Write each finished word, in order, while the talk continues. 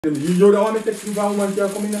You don't want me to text him for one can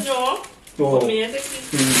come in? No. So, Put me in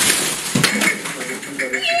text him.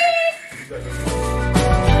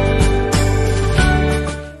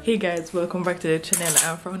 Hey guys, welcome back to the channel.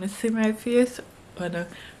 I'm from to see my face. I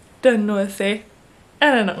don't know what I say. I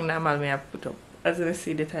don't know normal me I put up. As you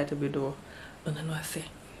see the title below. I don't know what I say.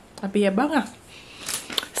 I'll be a banger.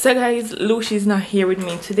 So guys, Lucy's not here with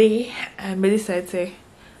me today. And I decided to say,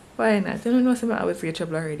 why not? I don't know something I always get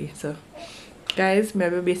trouble already. So guys,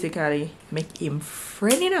 maybe basically make him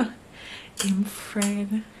friend, you know. Him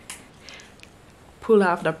friend. Pull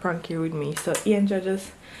off the prank here with me. So Angel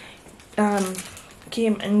just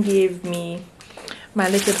came and gave me my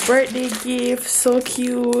little birthday gift. So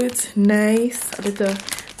cute, nice. A little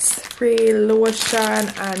spray lotion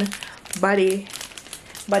and body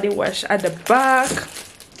wash at the back.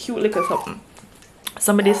 Cute little something.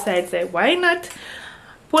 Somebody decided say, why not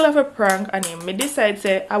pull off a prank on him? Me decided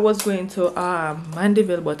say I was going to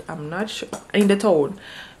Mandeville, but I'm not sure in the town.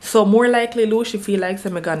 So more likely Lucy feel like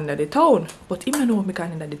I'm gone in the town. But even know what I'm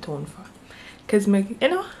gone in the town for. Cause me, you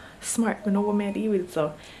know, smart, me know what I deal with.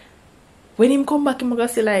 So when him come back, I'm gonna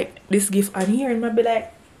say like this gift on here, and I be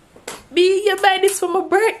like, B, you buy this for my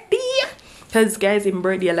birthday? Cause guys, in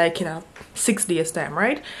birthday like in 6 days time,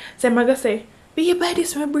 right? So I'm gonna say, B, you buy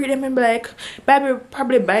this for my birthday? And I'm like, baby,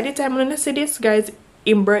 probably by the time I'm gonna say this, guys,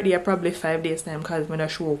 in birthday probably 5 days time, cause I'm not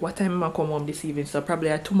sure what time I'm gonna come home this evening. So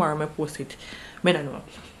probably tomorrow I post it. I don't know.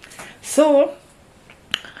 So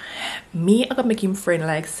me, I gonna make him friend,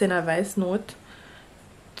 like send a voice note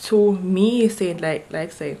to me saying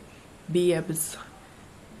like say, babes,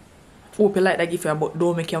 hope you like that gift, but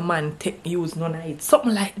don't make your man use none of it,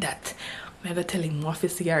 something like that. I'm gonna tell him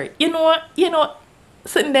office here, you know,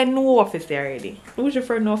 sitting there no office there already. Who's your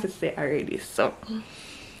friend office there already? So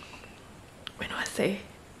when I say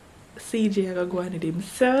CJ I gonna go on it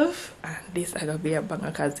himself, and this I gonna be a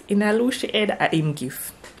banger, cause in a Lucy head a him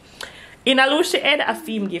gift. In a Lucy head a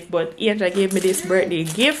theme gift, but Angel gave me this birthday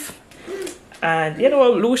gift. And you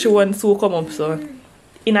know Lucy wants to come up, so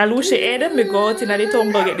in a Lucy head me go out in the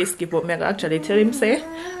town go get this gift, but me actually tell him say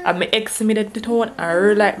and me ex me at the town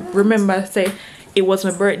I like remember say it was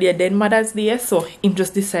my birthday then Mother's Day, so him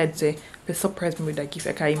just decided to surprise me with that gift.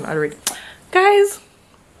 I can't even already. Guys,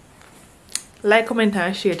 like, comment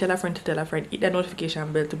and share, tell a friend to tell a friend, hit the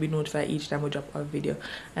notification bell to be notified each time we drop a video,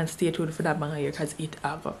 and stay tuned for that banger here because it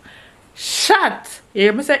a go shot. You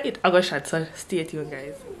hear me say it a go shot, so stay tuned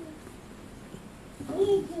guys.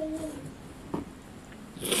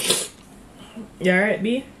 You alright,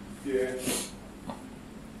 B? yeah.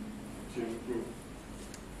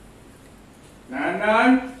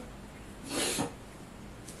 Nan.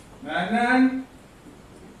 Nan.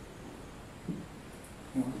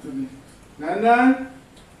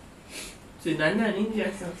 So Nan in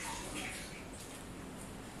Jackson.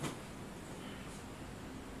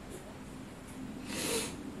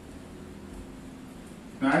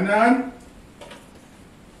 Nan.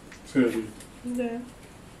 Seriously. Yeah.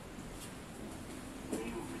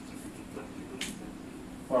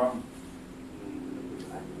 Wow.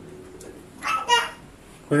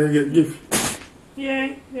 Where you get gift?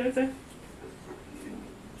 Yeah, sir.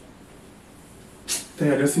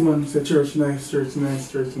 Yeah, that's the man say church nice. We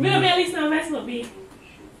don't at least now mess up, B.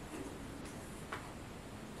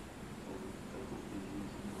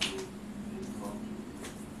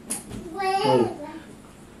 Oh.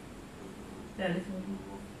 Yeah,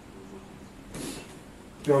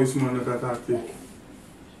 this man like a talk to you.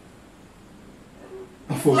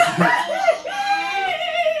 I force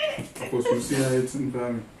me to see how it's something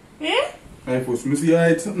for me. Yeah? I force me to see how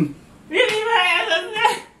it's something. Really, my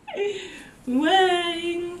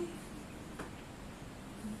Why?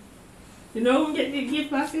 You know who get the gift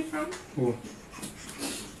basket from? Oh.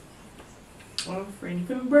 Oh, friend.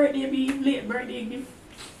 For my birthday, be late birthday gift.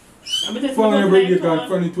 I'm just For your birthday card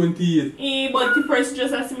from the 28th. But the person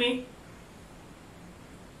just asked me.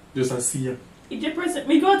 Just a see you. If the person,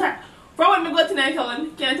 me go to, from when me go to night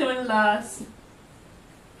on, can't tell when last.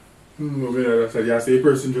 No, that's a say a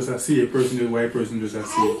person just a see, a person just white person just a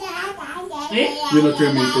see. Eh? You not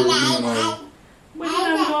tell me for you don't know. But you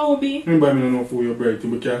don't know, B. Remember, I don't know for your birthday,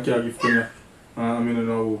 but can't give for me. I don't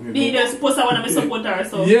know. B, they're supposed to want to support her,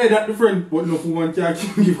 so. Yeah, that's the friend, but no for one can't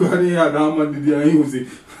give because they had that man did they use it.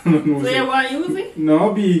 So you want to use it?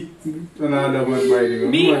 No, B. Another man buy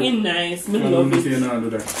it. Being nice, me love it. Do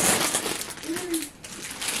that.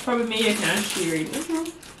 Probably me you can share it.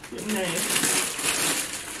 Nice.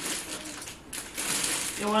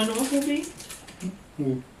 You want to know who be?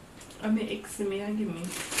 Who? I'm an ex me and give me. Who?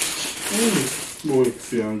 Go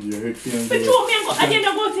Hexy and Gear. But you me go, I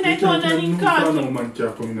didn't go to the town and in car. No man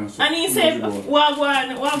can't come in and And he said, Wagwan,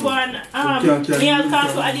 me and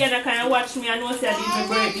Castle at the end can watch me and know say I did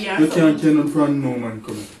my birthday. You can't tell none from no man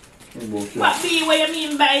coming. What be what you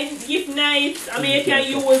mean by gift nights? I mean you can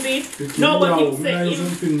use it. No, but him say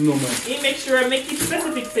he make sure make it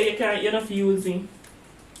specific so you can't you're not using.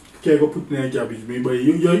 Okay, go put in a garbage, me, but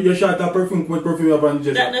you shot a perfume, what perfume you have on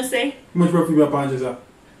Jessa? That no say? What perfume you have on Jessa?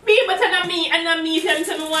 Me, but and me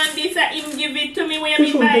tell me one this and him give it to me when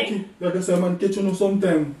you mean by. Like I said, man, catch you know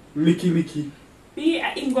sometime, licky. Be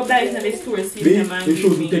him go buy it in the store, see the man. They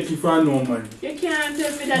shouldn't take you for no man. You can't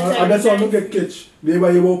tell me that. And that's how you get catch. They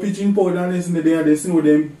buy you about pigeon powder and this in the day and they see what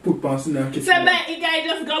them put pants in the kitchen. So but the guy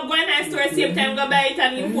just go in the store same time go buy it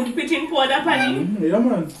and you put pigeon powder on him. Yeah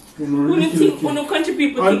man. Who think country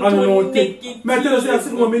people think to naked? I tell you say I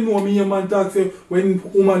see what me a man talk say when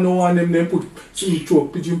woman no want them put some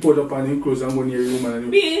choke pigeon powder on him clothes and go near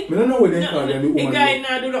woman. I don't know what they call them. The guy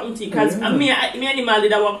now do nothing because me animal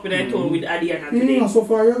did I walk with I told with Adiana today. Yeah, so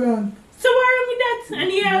far you're gone. So why with that?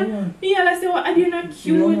 And yeah, say what Adiana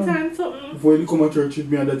cute and something. Before you come to church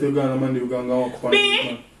with me and that you're gone man you're gonna walk on.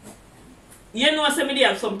 Me? You know somebody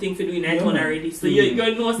have something to do in that town already. So you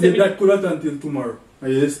know somebody. That could have until tomorrow.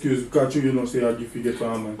 And you excuse because you know say I give you get for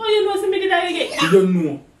a man. Oh you know somebody that you get? You don't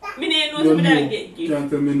know. Me didn't know somebody that get gift. Can't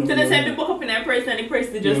tell me no. So they say me book up in a person and the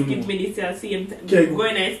person just give me this and see him go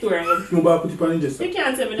in a store and go. You better put it on the dresser. You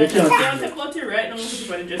can't tell me that. You can't take out it right now and put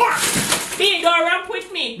it on the dresser. Be go ramp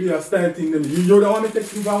with me. Be a style thing them. You don't want me to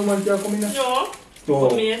text you for a woman can come in there? No. So.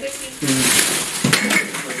 Put me in text me.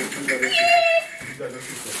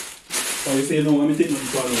 So you say no, I'm taking nothing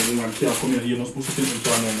for a woman can't come here. You're not supposed to take nothing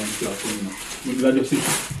for a woman can't come in there. You just say.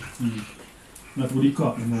 Not with the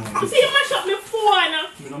cup, no. You see, you mash up my phone.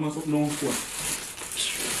 You don't mash up no phone.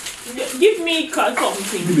 Give me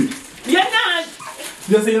something. Give it. You're not.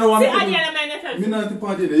 You say you don't want me. See, I'm not the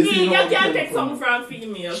party there. You can't take something from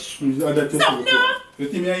female. Stop now. You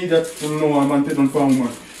think I eat that? You don't know I'm taking for a woman.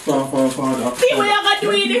 For that. See what you're going to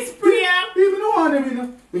do in this prayer? You don't want them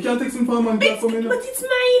in. You can't take some for a man. But it's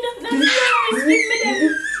mine. That's yours. Give me them.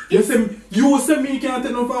 You say me you can't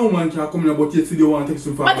take no for a woman can come in, but you still want to take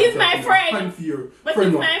some for a man. But it's my friend. But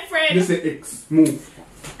it's my friend. You say X, move.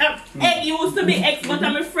 Egg used to be X, but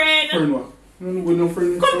I'm a friend. Friend what? No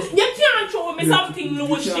friend. Come, you can't show me something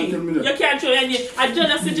new shit. You can't show me. I'm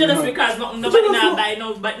jealous because nobody now buy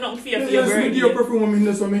no, but not fear for your birthday. Your perfume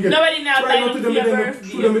nobody now buy no for your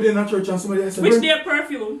birthday. Put them in a church and somebody else. Which their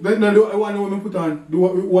perfume? No, the one when we put on, the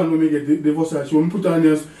one when we get the Versace, when we put on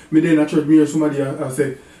yes, me in a church, me or somebody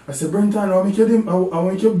I said, Brenton, I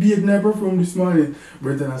want your beard never perfume this morning.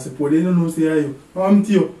 Brenton, I said, boy, they don't know say you. I'm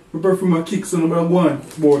Theo. My perfume a kick, so number one.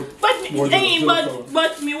 But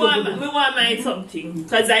me want my something.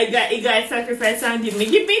 Because I got sacrifice and give me.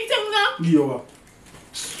 Give me thing now. Give you what?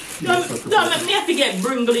 Don't make me have to get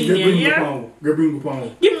bringle in there, yeah? Get bringle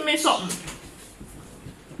pound. Give me something.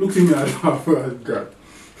 Look at me, I God.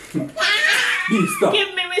 Stop.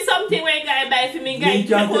 Give me something when you gotta buy for me, guys.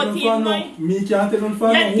 Me can't take on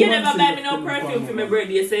fun. You never buy me no perfume for my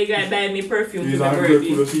birthday, so you gotta buy me perfume for my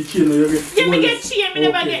birthday. Give me get chain, me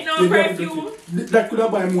never get no perfume. That could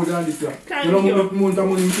have buy more than this. You don't want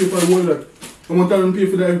money to pay for the whole lot. You want to pay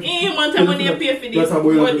for that? You want money to pay for this.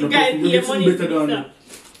 But the guy pay money for this.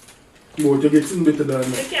 But you get something better than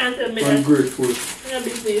me. You can't tell me that. I'm grateful. No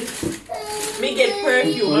business. Me get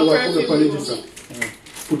perfume.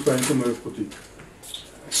 Put fine somewhere put it.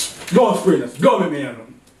 Go spray this. Go with me.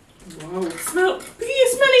 Wow. Smell.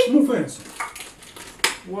 Please smell it. Move fence.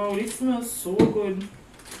 Wow, it smells so good.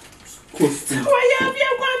 Custom. Why you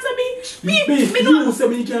want to be? Me you say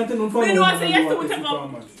me can't take no fun. Me know say you have to take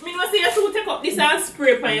up. Me know say you have to take up this and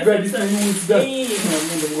spray for yourself. Ready to use that.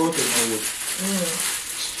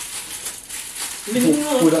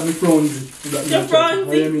 Put that me frownsy. Your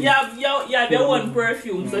frownsy? You have your own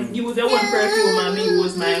perfume. So use your own perfume and me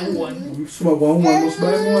use my own. Small one must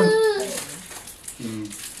buy one.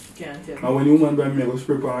 Can't tell. And when you want buy me, I go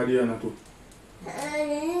spray for the other too.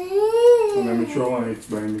 And I make sure one it's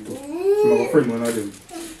buy me too. So I go friend one of them.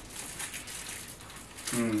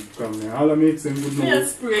 Come here. All I make them good now. Yeah,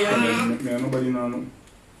 spray on me. Nobody know.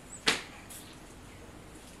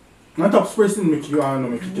 Not top spray make you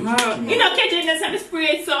make you catch it. You know catch it and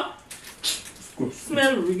spray so.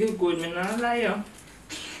 Smell really good, man. I lie.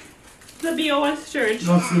 The be our church.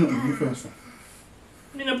 No, see nothing first.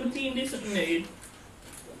 You know put in this in the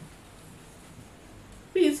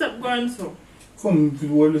please up going so. Come to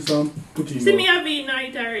all this and put in. See me have eaten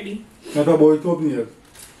it already. Not about it up near.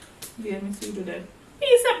 Yeah, me see do that.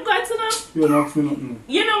 Please up God so now You don't ask me nothing.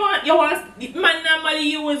 You know what? You want man normally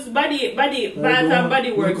use Bath and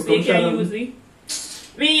Body Works, so you can use it.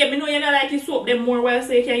 Me know you don't like to soap them more well,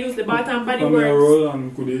 so you can use the Bath and Body Works. Roll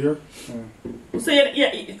on, could you hear? So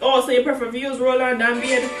you prefer to use roll on than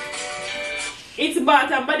beard? It's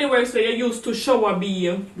Bath and Body Works, so you used to shower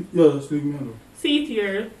beard. Yeah, just leave me alone. See it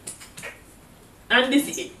here. And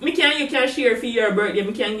this, you can share for your birthday.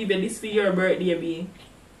 I can give you this for your birthday, baby.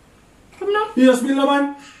 Come now. Yes, Bill,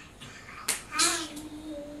 man.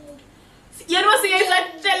 You don't say he's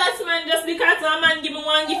a jealous man just because a man give me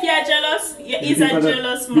one gift, you're jealous. He's a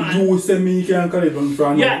jealous man. You send me, you can't call it on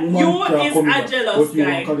front. Yeah, you is a jealous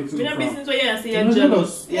guy. You know business where you say you're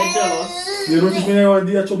jealous. You're jealous. You don't think me I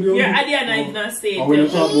do trouble? You're at the end of the stage. And when you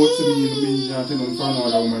talk about to me, you can't take no front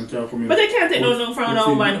of a woman can't come in. But I can't take no front of a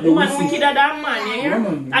woman. Woman wickeder than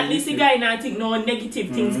man, yeah? At least the guy not think no negative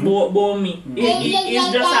things about me.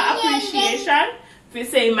 It's just an appreciation. If you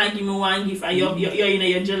say, man, give me one gift and you're in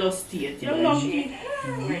your jealous state, you're lucky.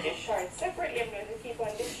 Wear this short separately, I'm going to keep on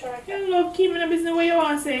this short. You're lucky, I'm in a business where you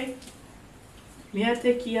want to say. I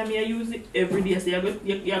take care, I use it every day, so you're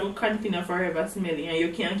going to continue forever smelling and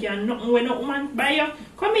you can't get nothing when no woman buy you.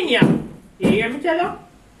 Come in here. You hear me tell you?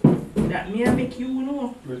 That me I make you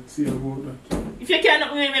know. Let's see about that. If you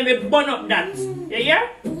can't maybe burn up that. You hear?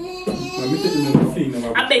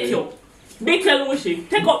 I bet you. They tell Wishy,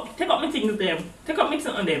 take up my things with them. Take up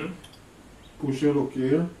mixing on them. Push your look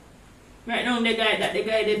here. Right now the guy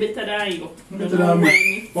they better than you. Better than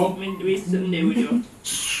me. We sitting there with you.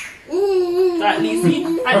 So at least he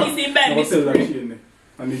buy me spray.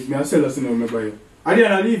 And if I sell us in my buy. I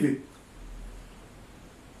didn't leave it.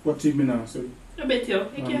 What cheap me now, sorry. I bet you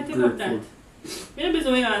can't take up that. You know business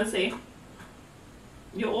what you want to say.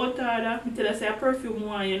 You out order, I tell you say a perfume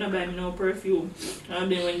one, you don't buy me no perfume.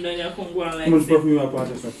 And then when you come go on like how much perfume you want to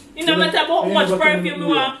purchase? It no matter about how much perfume you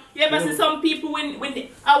want. You ever see some people when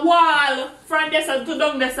a wall from this to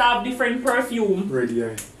down this have different perfume. Ready,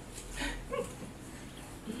 aye.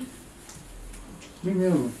 You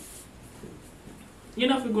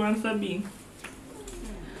know if you go on Sabine.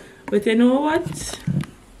 But you know what?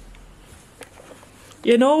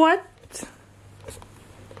 You know what?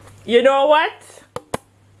 You know what?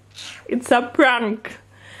 It's a prank.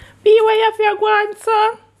 Be where you have go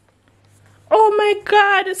answer. Oh my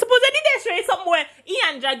god. Suppose I did show you somewhere.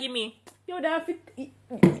 Ianja give me. You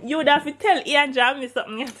would have to tell Ianja me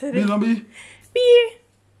something yesterday. Be.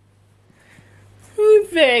 Me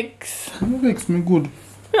vex. You vex me good.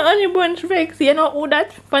 You only bunch vex. You know who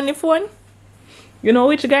that on the phone? You know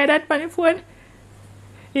which guy that on the phone?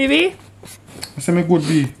 Maybe? I say me good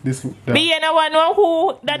be this. That. Be you know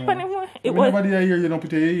who that on the phone? It was. Nobody here you don't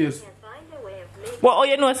put your ears. Well, oh,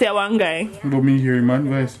 you know, say one guy. Don't me hear him, man,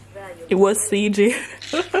 guys. It was CJ.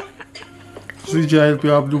 CJ help you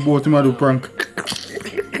have to do both him and do prank.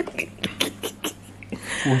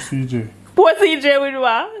 Poor CJ. Poor CJ with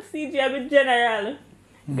what? CJ with general.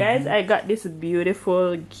 Guys, I got this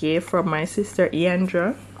beautiful gift from my sister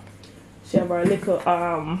Iandra. She have her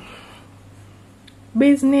little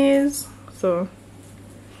business. So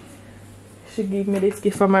she gave me this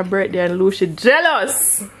gift for my birthday and Lucy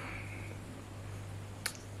jealous.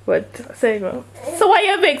 But say go. So why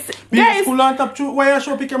you vex? Guys, school on top too. Why you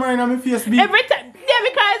show pick camera in my face? Every time, yeah,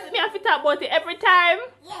 because me have to talk about it every time.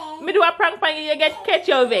 Me do a prank on you, you get catch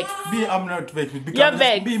your vex. B, I'm not vexed. You're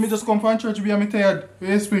vexed. B, me just come from church. B, I'm tired.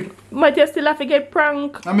 Where you speak? But you still have to get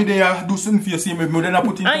prank. I mean, they do something for you. See me, then I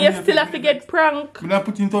put in. And you still have to get prank. Me not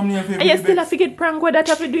put in thumbnail for you. And you still have to get prank. What that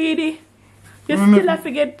have to do with it? You still have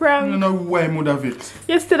to get prank. I don't know why I'm not vexed.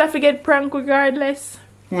 You still have to get prank regardless.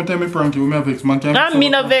 One time me prank you, me vex, man. I'm me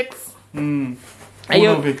no vex. You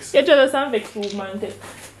vex. You're jealous and vex too, man. Watch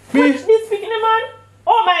this speaking, man.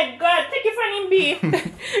 Oh my god, take it from him, B.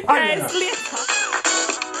 Guys, later.